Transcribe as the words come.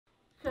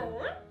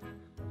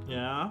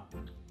Yeah?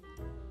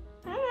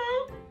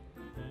 Hello.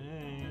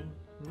 Hey.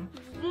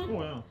 Oh,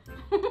 yeah.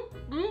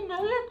 Do you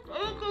notice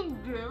anything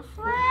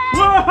different?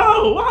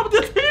 Whoa! What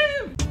happened to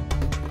him?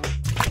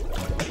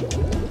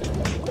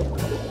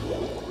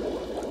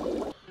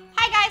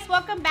 Hi guys,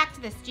 welcome back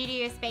to the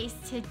Studio Space.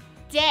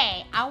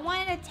 Today, I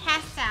wanted to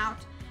test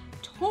out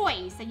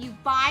toys that you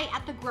buy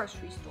at the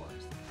grocery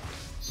stores.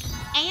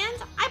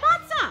 And I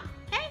bought some,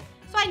 okay?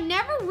 So I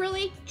never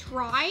really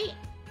tried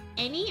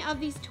any of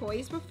these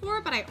toys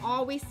before, but I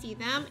always see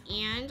them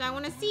and I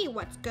want to see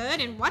what's good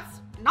and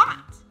what's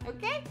not,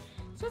 okay?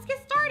 So let's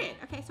get started.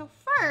 Okay, so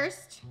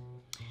first,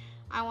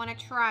 I want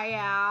to try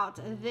out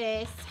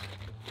this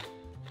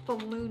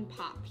balloon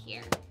pop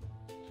here.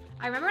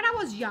 I remember when I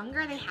was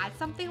younger, they had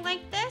something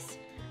like this,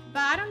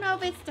 but I don't know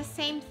if it's the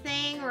same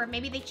thing or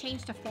maybe they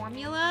changed the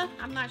formula.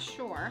 I'm not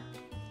sure.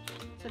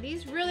 So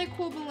these really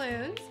cool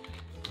balloons.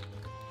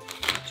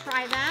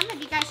 Try them.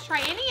 If you guys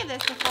try any of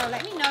this before,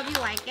 let me know if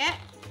you like it.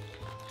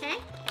 Okay?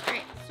 All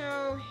right,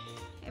 so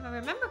if I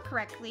remember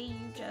correctly,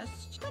 you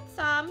just put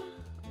some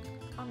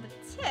on the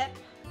tip,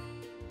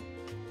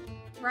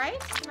 right?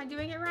 Am I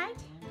doing it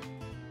right?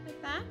 Like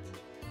that?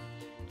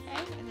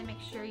 Okay, and then make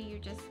sure you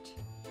just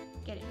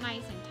get it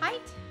nice and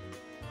tight.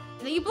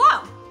 And then you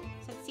blow.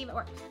 So let's see if it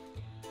works.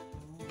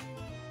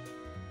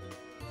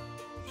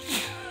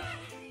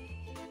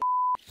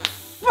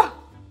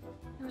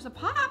 There was a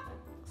pop.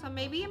 So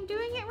maybe I'm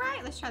doing it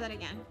right. Let's try that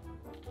again.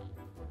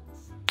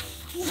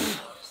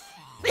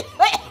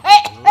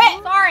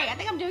 Sorry, I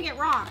think I'm doing it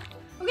wrong.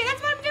 Okay,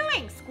 that's what I'm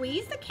doing.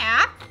 Squeeze the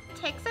cap,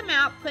 take some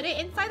out, put it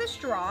inside the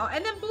straw,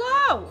 and then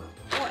blow.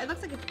 Well, it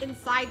looks like it's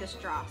inside the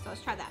straw. So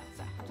let's try that.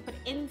 So I have to put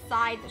it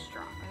inside the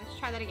straw. Let's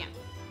try that again.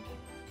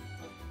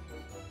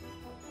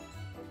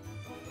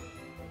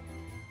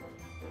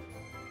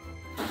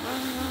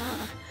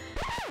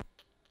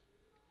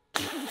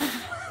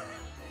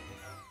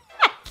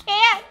 I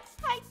can't,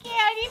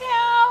 I need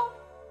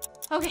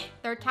help. Okay,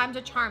 third time's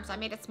a charm, so I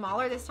made it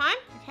smaller this time,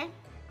 okay?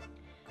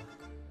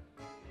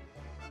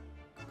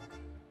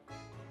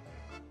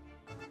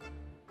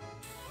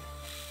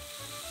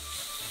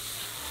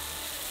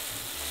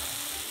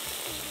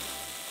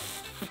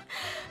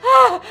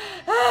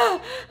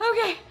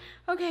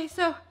 Okay,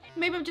 so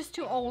maybe I'm just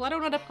too old. I don't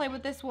know how to play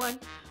with this one.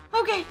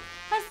 Okay,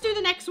 let's do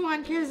the next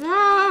one, cause,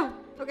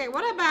 okay,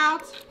 what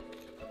about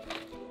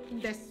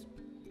this?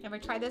 Ever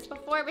tried this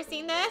before? Ever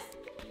seen this?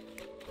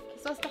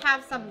 It's supposed to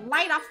have some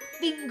light off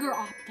finger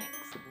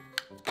optics.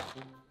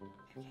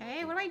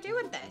 Okay, what do I do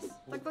with this?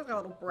 Like a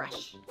little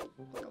brush.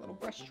 Like a little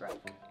brush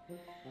stroke.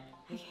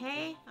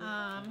 Okay,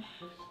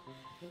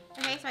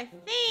 okay, so I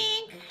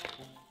think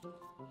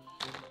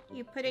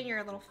you put in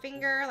your little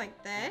finger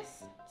like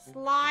this.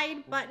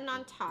 Slide button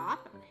on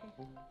top.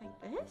 Okay,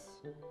 like this.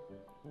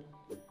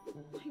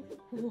 Like,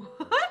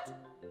 what?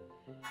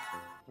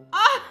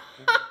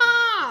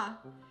 Ah!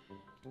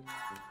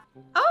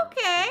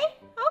 Okay.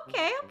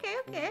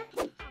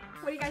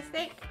 What do you guys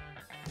think?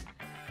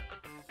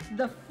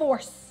 The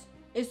force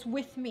is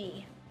with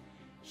me.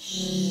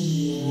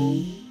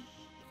 Here's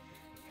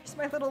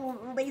my little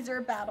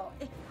laser battle.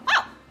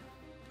 Oh!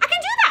 I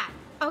can do that!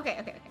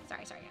 Okay.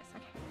 Sorry guys.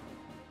 Okay.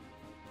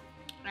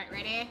 Alright,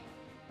 ready?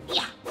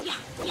 Yeah.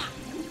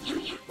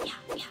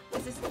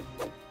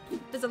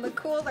 Does it look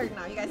cool or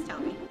no? You guys tell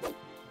me.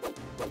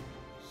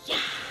 Yeah.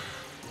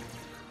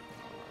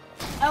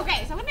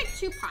 Okay, so I'm gonna make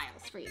two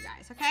piles for you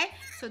guys, okay?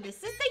 So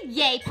this is the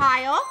yay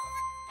pile.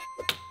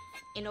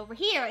 And over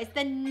here is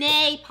the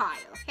nay pile,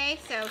 okay?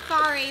 So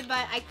sorry,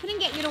 but I couldn't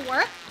get you to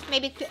work.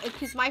 Maybe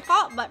it's my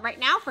fault, but right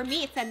now for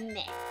me it's a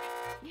nay.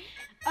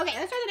 Okay,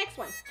 let's try the next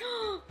one.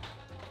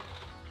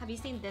 Have you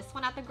seen this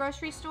one at the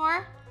grocery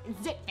store?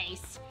 Zit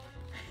face.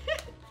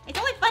 It's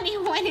only funny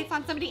when it's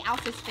on somebody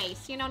else's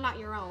face, you know, not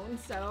your own,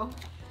 so.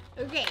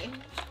 Okay,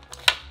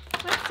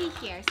 let's see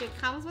here. So it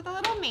comes with a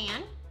little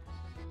man.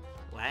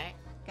 What?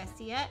 You guys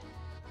see it?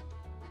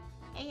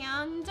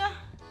 And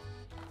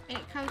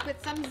it comes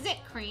with some zit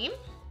cream.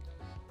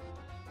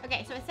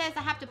 Okay, so it says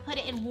I have to put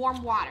it in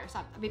warm water, so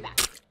I'll be back.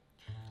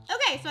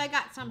 Okay, so I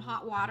got some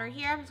hot water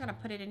here. I'm just gonna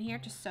put it in here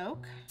to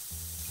soak.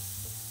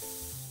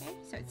 Okay,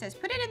 so it says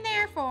put it in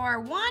there for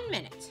 1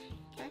 minute.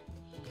 Okay.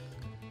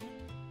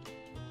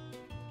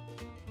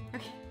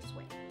 Okay, just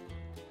wait.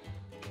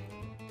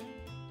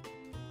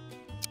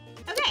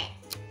 Okay,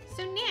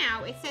 so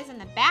now it says in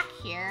the back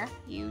here,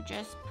 you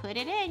just put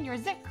it in, your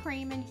zit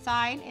cream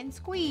inside and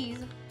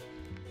squeeze.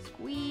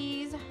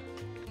 Squeeze.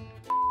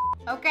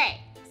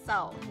 Okay,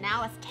 so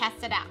now let's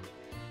test it out.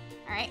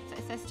 All right, so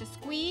it says to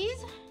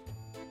squeeze.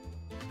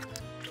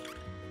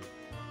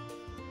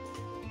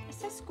 It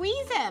says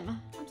squeeze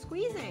him. I'm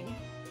squeezing.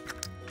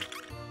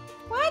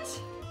 What?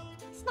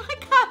 It's not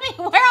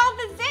coming. Where all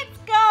the zits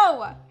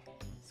go?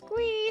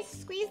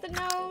 Squeeze the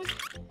nose.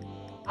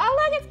 Oh,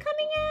 look, it's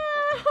coming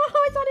out.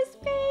 Oh, it's on his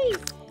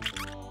face.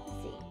 Let's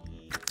see.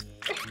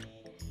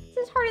 This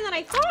is harder than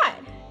I thought.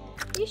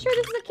 Are you sure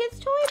this is a kid's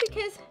toy?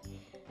 Because,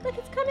 look,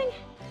 it's coming.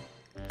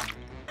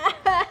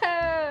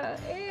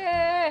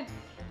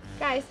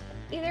 Guys,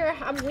 either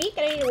I'm weak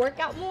and I need to work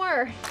out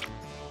more,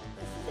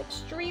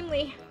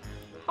 extremely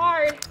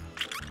hard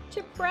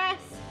to press.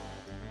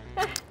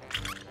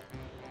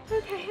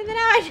 Okay, and then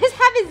now I just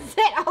have it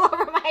zit all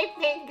over my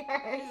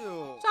fingers.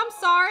 So I'm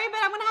sorry, but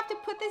I'm gonna have to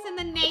put this in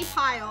the nay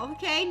pile,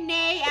 okay?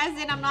 Nay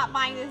as in I'm not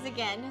buying this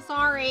again.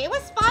 Sorry, it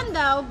was fun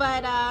though,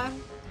 but I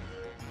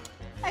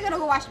gotta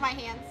go wash my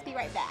hands. Be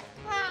right back.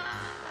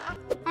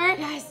 All right,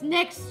 guys,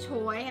 next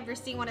toy. Have you ever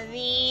seen one of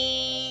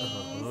these?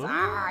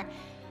 I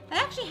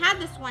actually had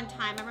this one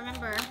time. I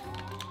remember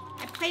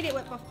I played it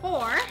with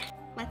before.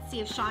 Let's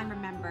see if Sean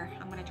remember.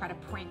 I'm gonna try to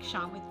prank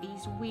Sean with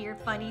these weird,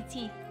 funny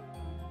teeth.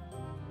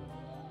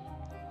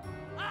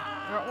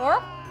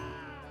 Or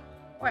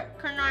wait,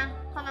 can I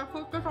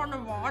put this on the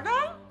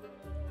water?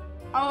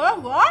 Oh,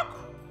 what?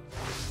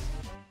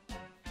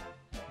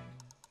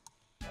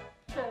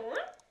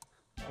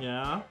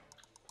 Yeah.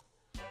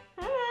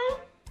 Hello.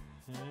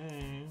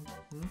 Hey.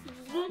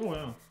 Oh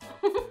yeah.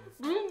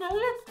 Do you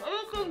notice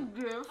anything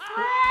different?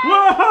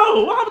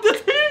 Whoa! What happened to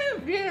the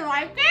teeth? Do you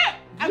like it?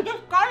 I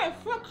just got it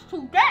fixed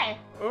today.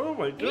 Oh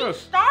my New gosh.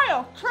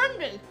 style,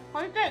 trendy.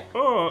 What do you think?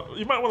 Oh,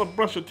 you might want to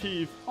brush your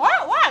teeth.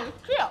 What? Why?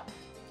 It's cute.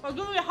 Wanna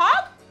give me a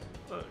hug?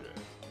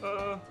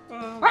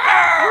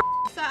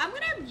 So I'm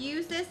gonna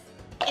use this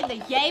in the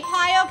yay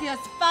pile because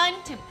it's fun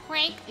to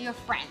prank your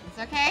friends,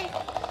 okay?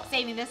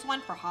 Saving this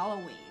one for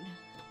Halloween.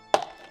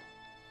 All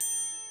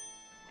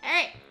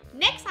right,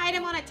 next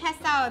item I wanna test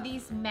out are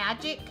these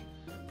magic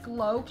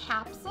glow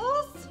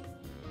capsules.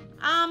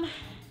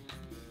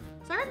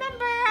 So I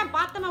remember I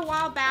bought them a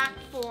while back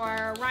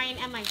for Ryan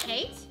and my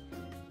Kate,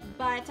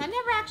 but I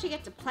never actually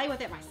get to play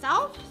with it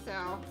myself,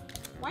 so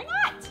why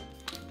not?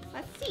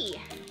 Let's see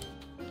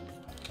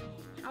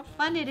how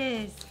fun it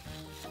is.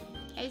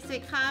 Okay, so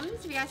it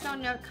comes, if you guys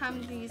don't know, it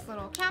comes in these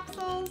little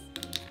capsules,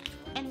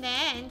 and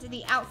then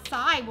the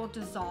outside will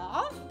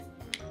dissolve,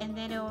 and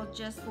then it'll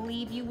just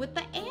leave you with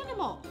the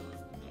animal.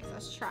 Okay, so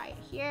let's try it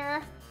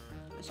here.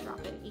 Let's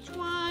drop it in each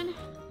one.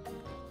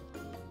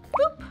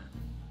 Boop,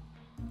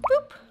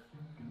 boop,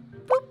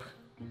 boop,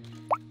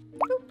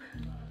 boop,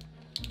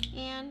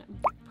 and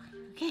boop.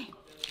 Okay.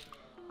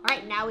 All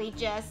right, now we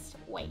just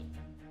wait.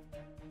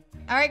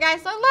 All right,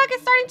 guys, so look,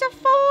 it's starting to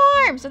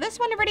form. So this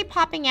one already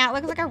popping out,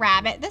 looks like a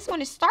rabbit. This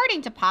one is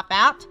starting to pop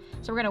out,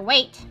 so we're gonna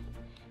wait.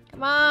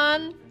 Come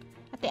on.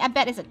 I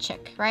bet it's a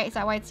chick, right? Is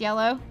that why it's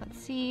yellow? Let's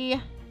see.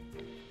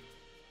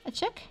 A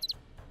chick?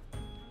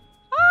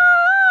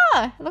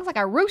 Ah, it looks like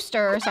a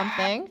rooster or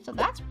something. So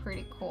that's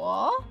pretty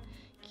cool.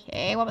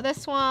 Okay, what about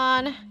this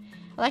one? I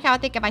like how I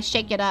think if I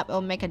shake it up,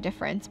 it'll make a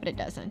difference, but it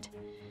doesn't.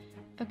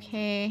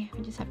 Okay,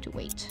 we just have to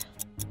wait.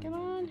 Come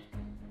on,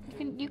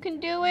 you can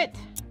do it.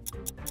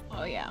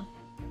 Oh yeah,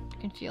 you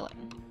can feel it.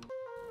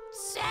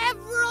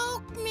 Several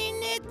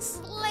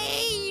minutes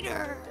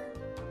later.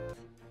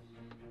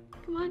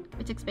 Come on,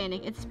 it's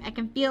expanding. I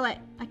can feel it.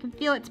 I can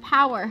feel its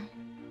power.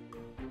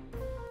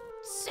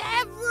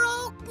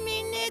 Several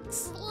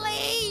minutes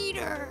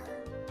later.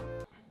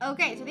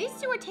 Okay, so these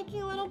two are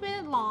taking a little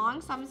bit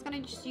long, so I'm just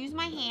gonna use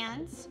my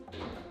hands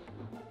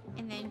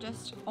and then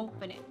just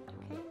open it.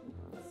 Okay,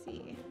 let's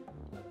see.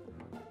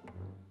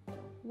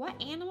 What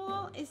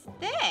animal is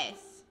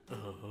this?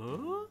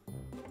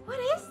 What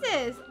is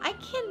this? I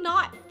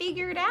cannot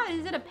figure it out.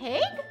 Is it a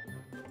pig?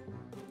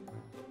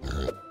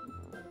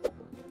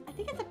 I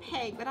think it's a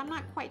pig, but I'm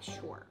not quite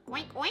sure.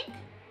 Oink, oink.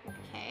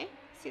 Okay,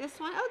 see this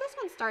one? Oh, this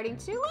one's starting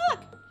to. Look,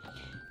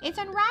 it's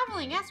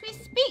unraveling as we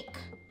speak.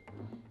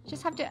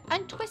 Just have to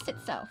untwist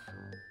itself.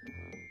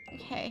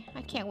 Okay,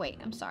 I can't wait.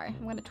 I'm sorry.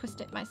 I'm gonna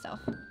twist it myself.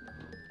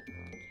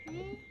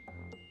 Okay,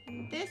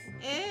 this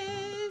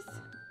is...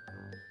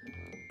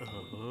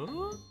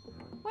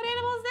 What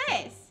animal is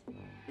this?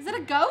 Is it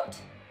a goat?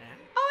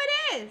 Oh,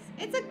 it is.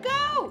 It's a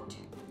goat.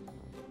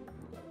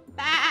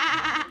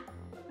 Bah.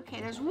 Okay,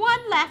 there's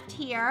one left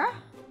here.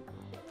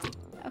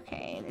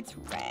 Okay, it's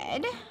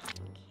red.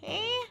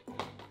 Okay.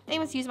 I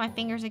must use my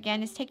fingers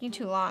again. It's taking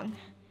too long.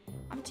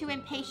 I'm too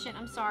impatient.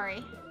 I'm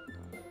sorry.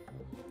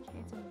 Okay,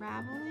 it's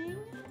unraveling.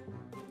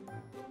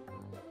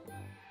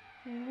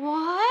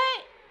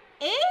 What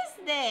is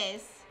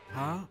this?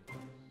 Huh?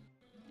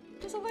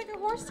 Does it look like a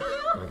horse to you?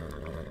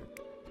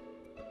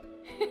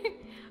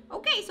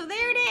 Okay, so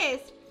there it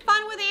is.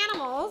 Fun with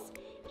animals.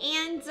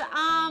 And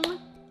I'm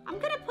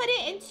gonna put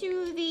it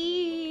into the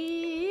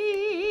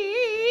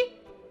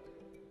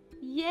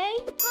yay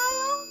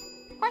pile?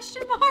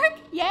 Question mark?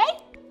 Yay?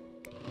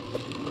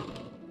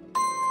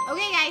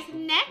 Okay guys,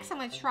 next I'm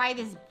gonna try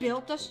this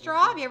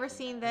Build-A-Straw. Have you ever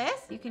seen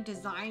this? You can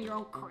design your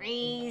own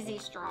crazy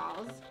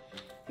straws.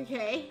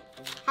 Okay,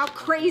 how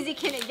crazy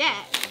can it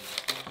get?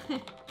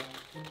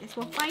 Guess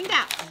we'll find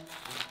out.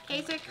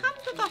 Okay, so it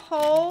comes with a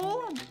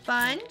whole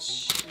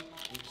bunch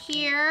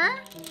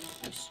here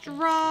of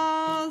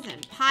straws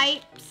and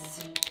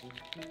pipes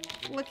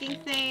looking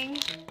thing.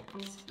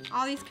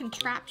 All these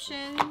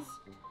contraptions.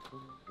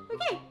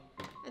 Okay,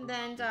 and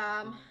then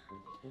I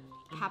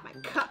have my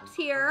cups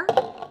here.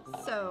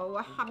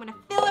 So I'm gonna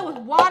fill it with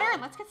water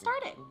and let's get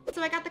started.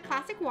 So I got the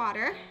classic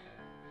water,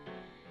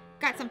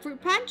 got some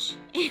fruit punch,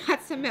 and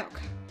got some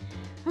milk.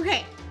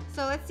 Okay,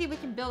 So let's see if we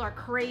can build our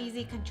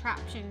crazy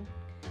contraption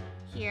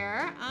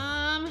here.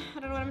 I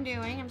don't know what I'm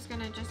doing. I'm just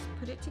gonna just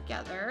put it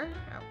together.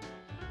 Oh,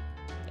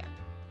 yeah.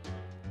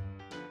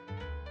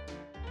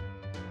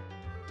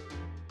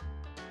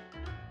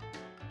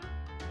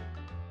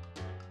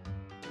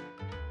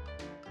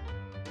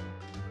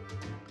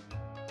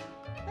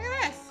 Look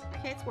at this.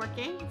 Okay, it's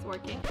working. It's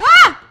working.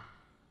 Ah!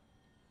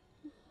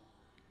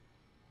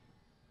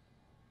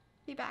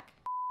 Be back.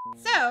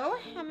 So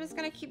I'm just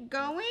gonna keep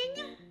going.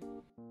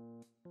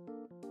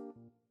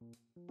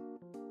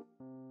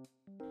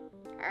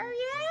 Oh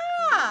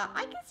yeah,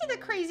 I can see the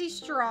crazy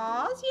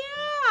straws.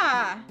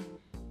 Yeah.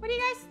 What do you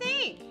guys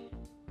think?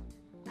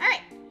 All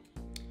right.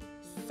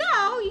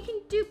 So you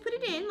can put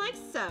it in like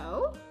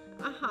so.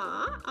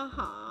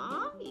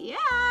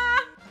 Yeah.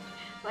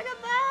 Look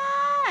at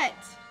that.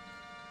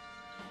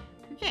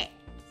 Okay.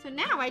 So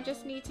now I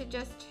just need to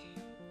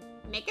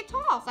make it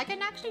tall so I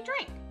can actually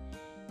drink.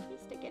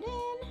 Stick it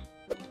in.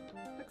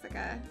 Looks like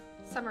a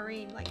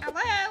submarine. Like,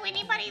 hello,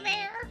 anybody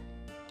there?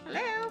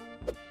 Hello?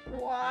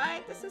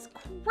 What? This is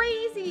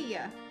crazy.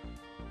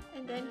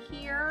 And then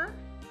here.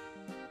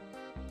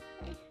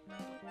 Okay.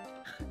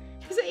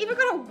 Is it even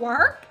gonna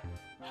work?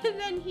 And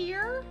then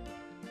here.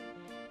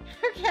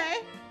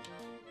 Okay.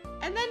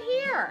 And then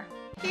here.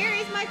 Here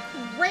is my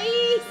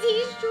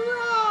crazy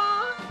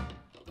straw.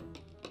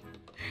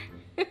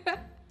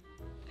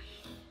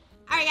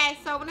 Alright guys,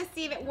 so I wanna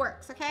see if it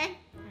works, okay?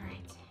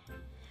 Alright.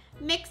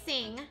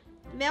 Mixing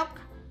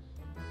milk,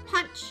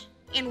 punch,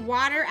 and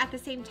water at the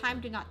same time.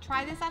 Do not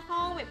try this at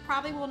home. It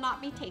probably will not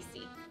be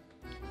tasty.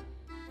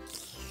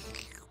 It's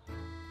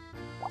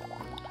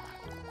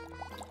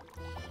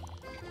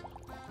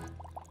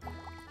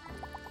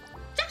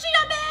actually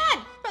not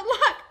bad! But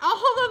look,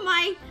 all of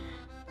my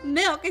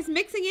milk is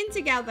mixing in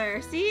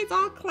together. See, it's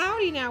all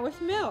cloudy now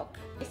with milk.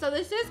 So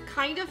this is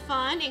kind of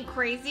fun and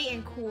crazy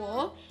and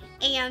cool.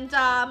 And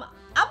I'm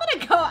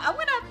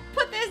gonna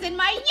put this in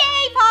my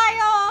yay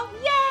pile.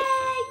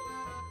 Yay!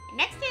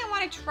 Next thing I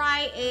want to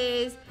try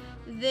is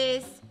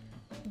this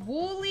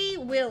Woolly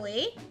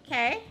Willy.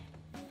 Okay.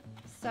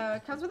 So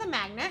it comes with a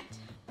magnet.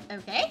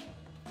 Okay.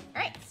 All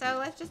right. So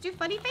let's just do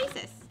funny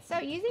faces. So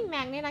using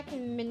magnet, I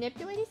can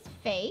manipulate his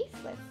face.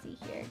 Let's see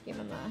here. Give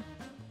him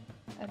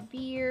a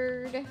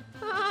beard.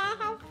 Ah,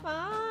 how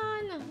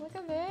fun! Look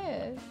at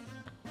this.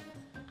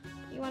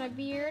 You want a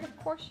beard? Of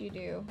course you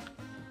do.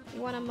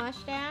 You want a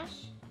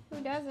mustache?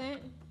 Who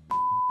doesn't?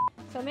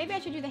 So maybe I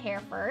should do the hair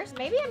first.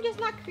 Maybe I'm just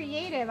not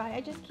creative. I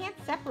just can't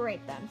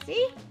separate them. See?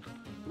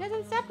 It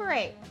doesn't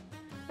separate.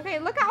 Okay,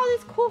 look at all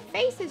these cool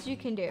faces you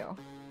can do.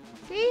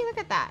 See? Look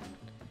at that.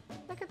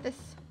 Look at this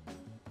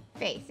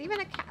face. Even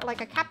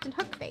like a Captain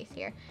Hook face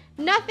here.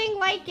 Nothing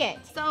like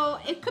it. So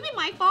it could be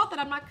my fault that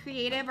I'm not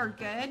creative or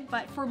good,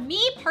 but for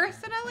me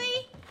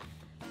personally,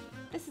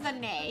 this is a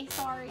nay.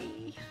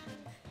 Sorry.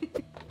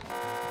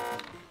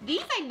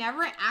 These I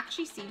never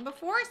actually seen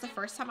before. It's the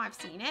first time I've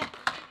seen it.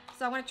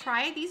 So I want to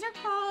try it. These are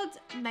called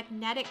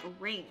magnetic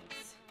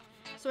rings.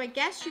 So I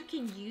guess you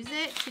can use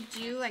it to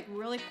do like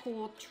really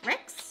cool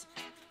tricks,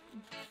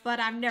 but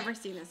I've never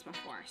seen this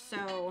before.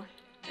 So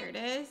there it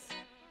is.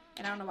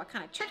 And I don't know what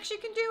kind of tricks you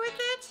can do with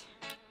it.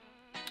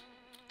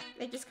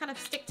 They just kind of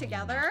stick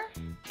together.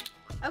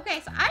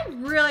 Okay, so I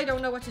really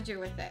don't know what to do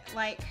with it.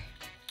 Like,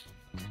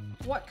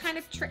 what kind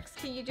of tricks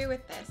can you do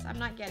with this? I'm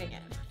not getting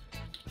it.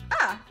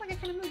 Ah, like I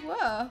kind of move.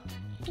 Whoa.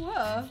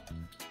 Whoa.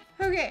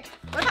 Okay,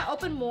 what if I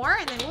open more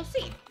and then we'll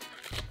see.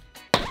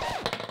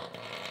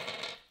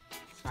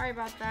 Sorry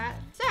about that.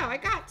 So I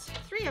got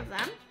 3 of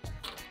them.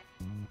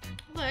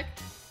 Look,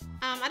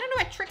 I don't know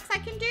what tricks I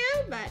can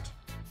do, but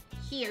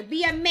here,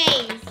 be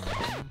amazed.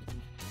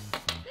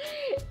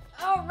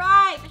 All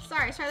right,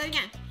 sorry, try that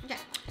again. Okay,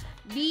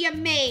 be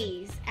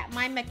amazed at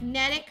my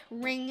magnetic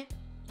ring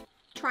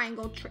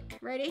triangle trick.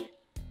 Ready?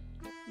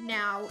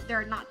 Now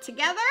they're not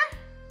together.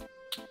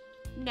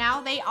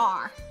 Now they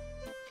are.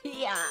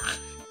 Yeah.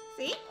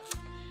 See?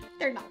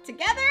 They're not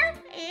together.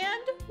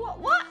 And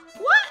what?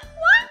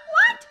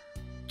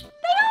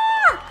 They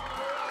are!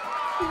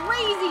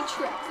 Crazy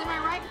tricks, am I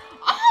right?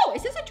 Oh,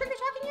 is this a trick you're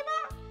talking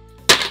about?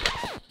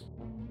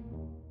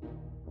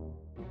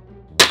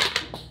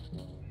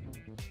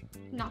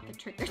 Not the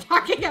trick you're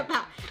talking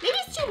about. Maybe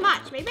it's too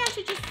much. Maybe I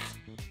should just,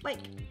 like,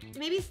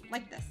 maybe it's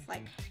like this.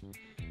 Like,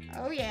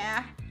 oh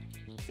yeah.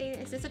 See,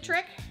 is this a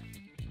trick?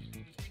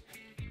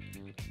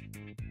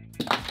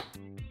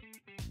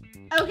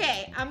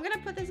 Okay, I'm gonna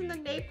put this in the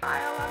nay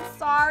pile. I'm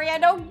sorry, I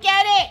don't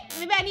get it.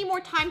 Maybe I need more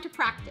time to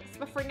practice,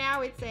 but for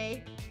now it's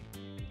a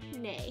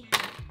nay.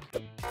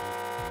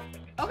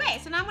 Okay,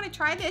 so now I'm gonna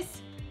try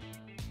this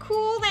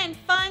cool and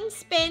fun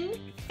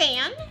spin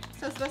fan.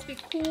 So it's supposed to be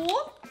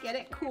cool. Get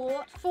it?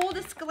 Cool. Full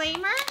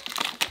disclaimer,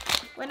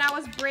 when I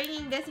was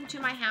bringing this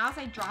into my house,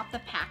 I dropped the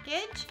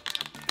package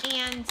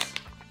and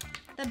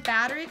the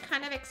battery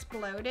kind of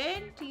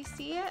exploded. Do you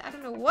see it? I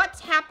don't know what's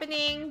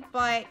happening,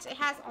 but it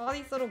has all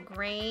these little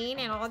grain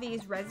and all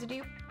these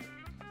residue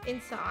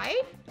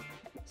inside.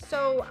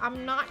 So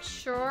I'm not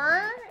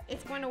sure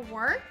it's going to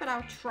work, but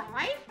I'll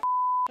try.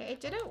 Okay, it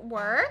didn't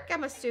work,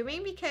 I'm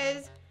assuming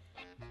because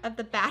of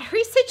the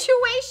battery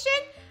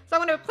situation. So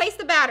I'm gonna replace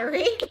the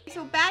battery.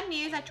 So bad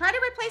news, I tried to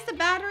replace the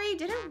battery,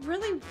 didn't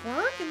really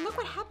work, and look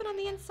what happened on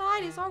the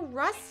inside, it's all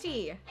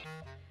rusty.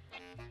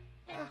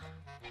 Ugh.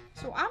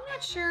 So I'm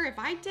not sure if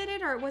I did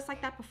it or it was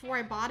like that before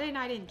I bought it and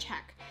I didn't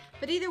check.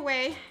 But either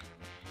way,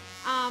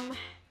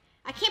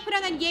 I can't put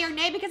on that yay or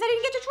nay because I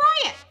didn't get to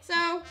try it. So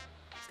I'm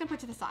just gonna put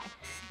it to the side.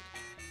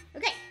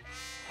 Okay.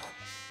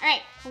 All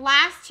right,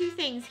 last two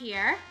things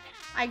here.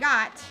 I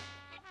got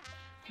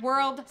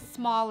world's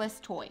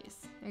smallest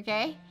toys,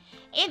 okay?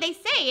 And they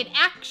say it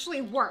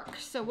actually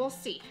works, so we'll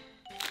see.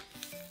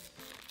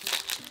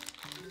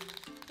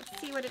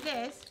 Let's see what it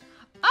is.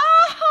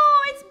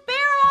 Oh, it's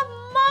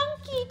Barrel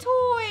Monkey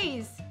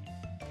Toys.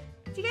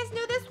 Do you guys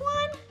know this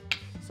one?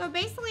 So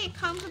basically it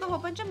comes with a whole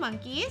bunch of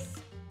monkeys.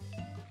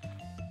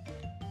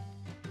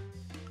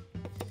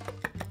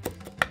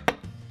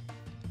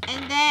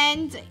 And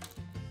then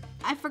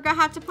I forgot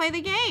how to play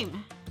the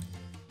game.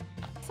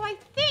 So I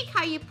think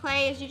how you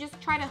play is you just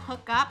try to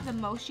hook up the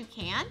most you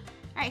can.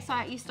 All right, so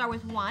you start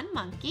with one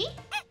monkey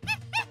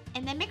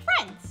and then make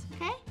friends,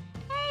 okay?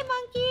 Hey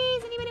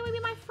monkeys, anybody want to be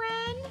my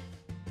friend?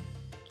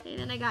 Okay,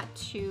 then I got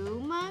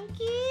two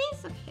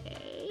monkeys,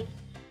 okay.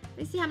 Let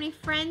me see how many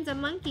friends of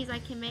monkeys I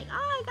can make. Oh,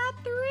 I got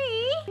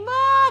 3.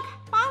 Look,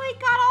 finally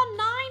got all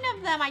 9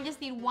 of them. I just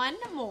need one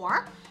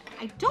more.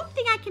 I don't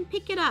think I can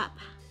pick it up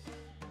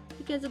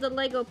because of the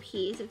Lego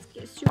piece. It's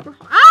super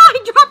hard. Ah, I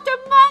dropped a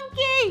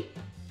monkey!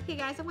 Okay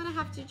guys, I'm gonna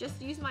have to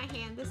just use my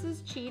hand. This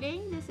is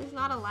cheating, this is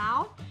not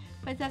allowed.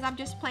 But since I'm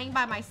just playing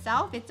by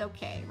myself, it's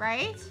okay,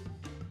 right?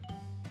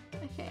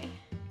 Okay.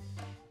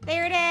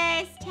 There it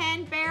is,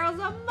 10 barrels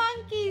of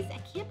monkeys. I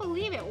can't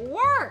believe it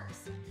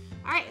works.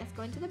 All right, let's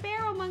go into the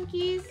barrel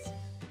monkeys.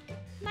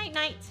 Night,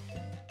 night.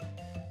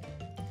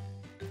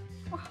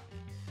 Oh,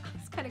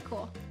 that's kind of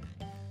cool.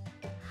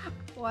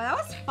 Well, that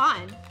was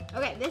fun.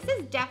 Okay, this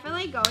is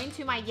definitely going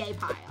to my yay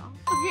pile.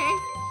 Okay,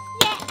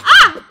 yay.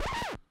 Ah!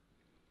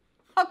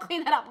 I'll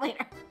clean that up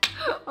later.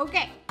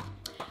 Okay,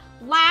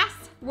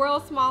 last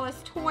world's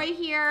smallest toy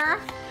here.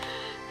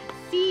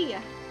 Let's see.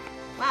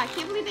 Wow, I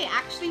can't believe they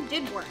actually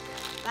did work.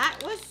 That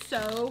was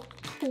so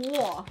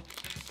cool.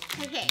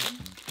 Okay.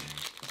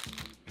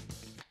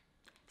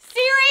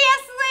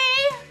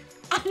 Seriously?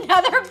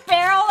 Another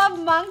barrel of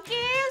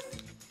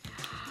monkeys?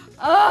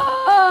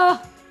 Oh.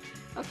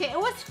 Okay, it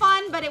was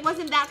fun, but it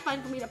wasn't that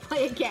fun for me to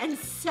play again,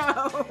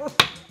 so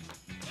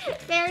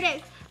there it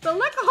is. So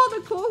look at all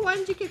the cool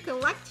ones you can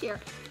collect here.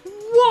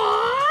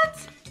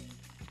 What?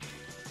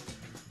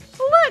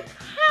 Look,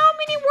 how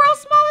many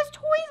world's smallest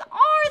toys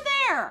are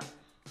there?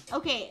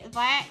 Okay,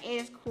 that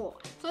is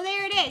cool. So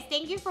there it is.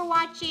 Thank you for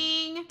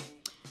watching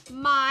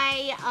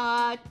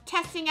my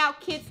testing out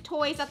kids'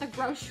 toys at the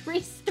grocery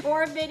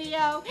store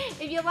video.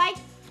 If you liked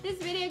this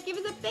video, give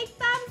us a big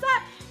thumbs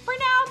up. For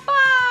now,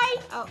 bye.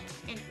 Oh,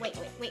 and wait,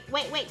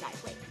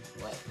 guys, wait.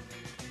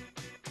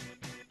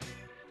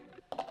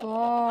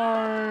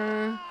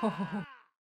 Bye.